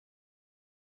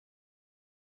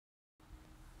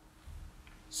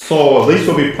So this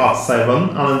will be part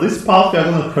 7, and in this part we are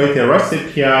going to create a REST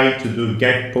API to do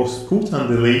get, post, put, and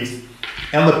delete.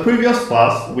 In the previous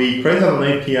class, we created an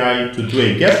API to do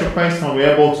a get request, and we were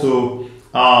able to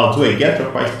do a get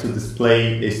request to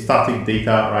display a static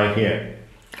data right here.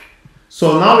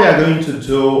 So now we are going to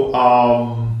do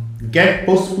get,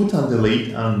 post, put, and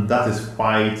delete, and that is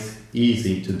quite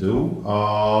easy to do.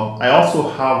 I also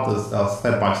have this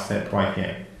step-by-step right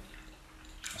here.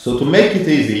 So to make it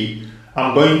easy,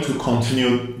 I'm going to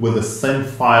continue with the same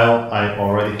file I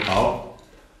already have.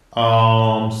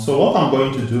 So what I'm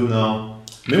going to do now,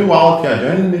 meanwhile, if you are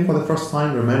joining me for the first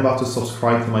time, remember to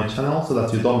subscribe to my channel so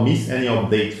that you don't miss any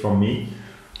update from me.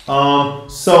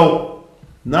 So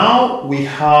now we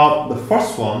have the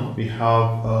first one, we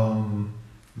have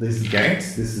this get,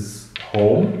 this is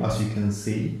home, as you can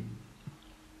see.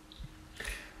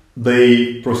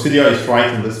 The procedure is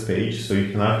right on this page, so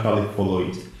you can actually follow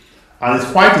it. And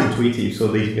it's quite intuitive,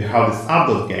 so we have this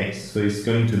app.get, so it's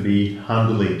going to be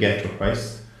handle a get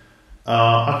request.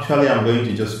 Actually, I'm going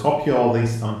to just copy all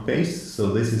this and paste.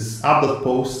 So this is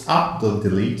app.post,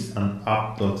 app.delete, and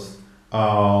app.post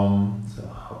and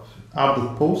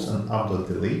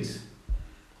app.delete.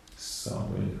 So I'm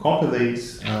going to copy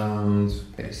this and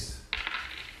paste.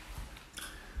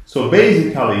 So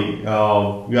basically, you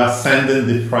are sending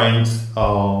different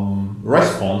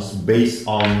response based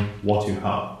on what you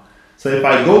have. So if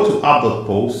I go to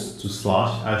app.post to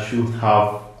slash, I should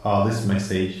have this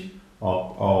message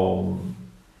of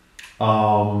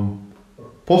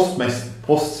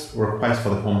post request for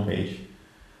the home page.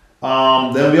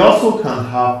 Then we also can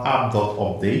have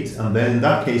app.update, and then in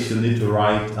that case you need to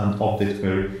write an update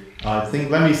query. I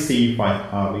think, let me see if I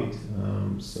have it.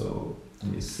 So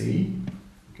let me see.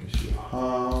 Because you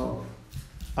have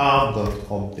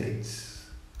app.update.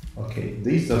 Okay,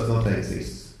 this does not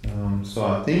exist. So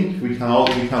I think we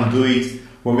can do it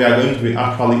when we are going to be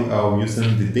actually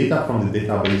using the data from the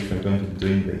database. We're going to be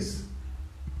doing this.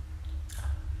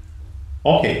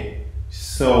 Okay,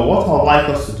 so what I'd like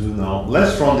us to do now,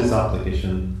 let's run this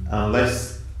application and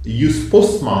let's use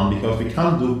Postman, because we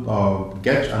can't do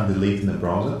get and delete in the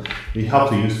browser. We have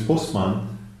to use Postman,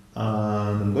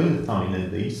 and I'm going to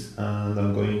terminate this and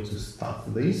I'm going to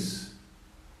start this.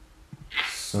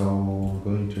 So I'm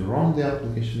going to run the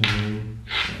application again.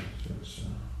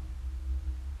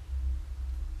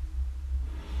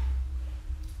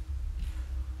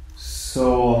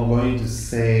 So I'm going to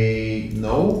say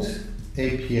Node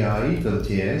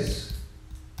API.js,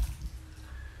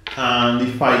 and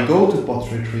if I go to port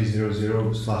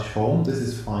 3300/home, this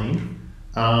is fine,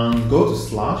 and go to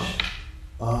slash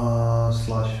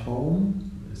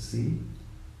home. Let's see.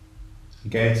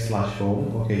 Get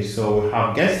 /home. Okay, so we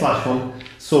have get /home.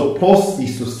 So post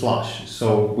is to slash.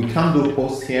 So we can't do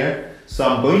post here. So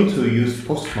I'm going to use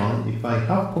Postman. If I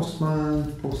have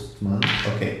Postman.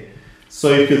 Okay. So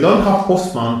if you don't have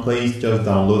Postman, please just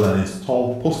download and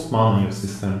install Postman on your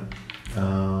system.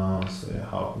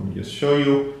 So let me just show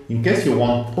you. In case you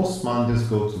want Postman, just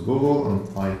go to Google and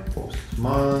type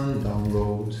Postman,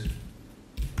 download,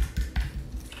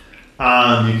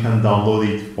 and you can download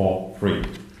it for free.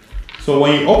 So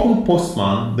when you open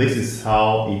Postman, this is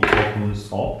how it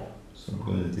opens up. So I'm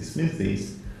going to dismiss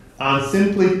this and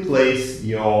simply place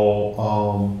your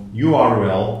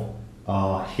URL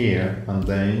here and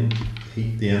then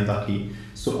hit the enter key.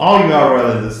 So our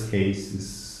URL in this case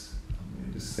is, I'm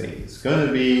going to say it's going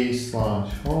to be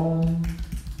 /home.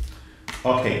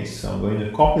 Okay, so I'm going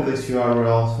to copy this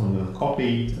URL. So I'm going to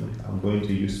copy it and I'm going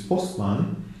to use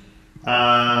Postman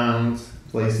and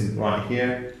place it right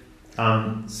here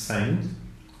and send,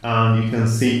 and you can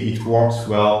see it works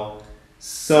well.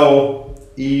 So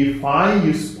if I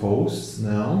use post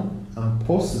now, and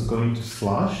post is going to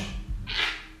slash,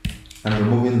 I'm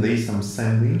removing this, I'm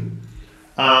sending,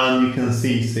 and you can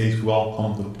see it says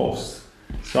welcome to post.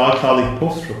 So actually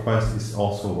post request is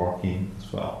also working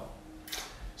as well.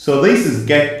 So this is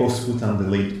get, post, put, and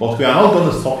delete, but we are not going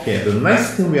to stop here. The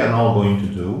next thing we are now going to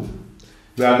do,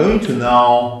 we are going to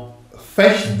now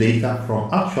fetch data from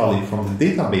the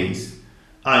database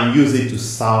and use it to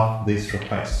serve this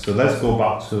request. So let's go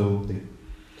back to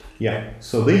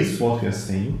so this is what we are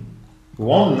saying. We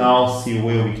want to now see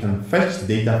where we can fetch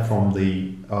data from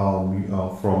the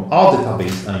from our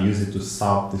database and use it to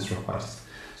serve this request.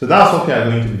 So that's what we are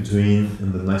going to be doing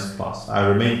in the next class. I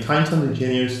remain Titan the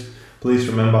Genius. Please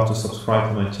remember to subscribe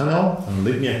to my channel and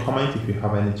leave me a comment if you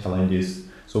have any challenges.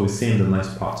 So we'll see you in the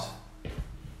next part.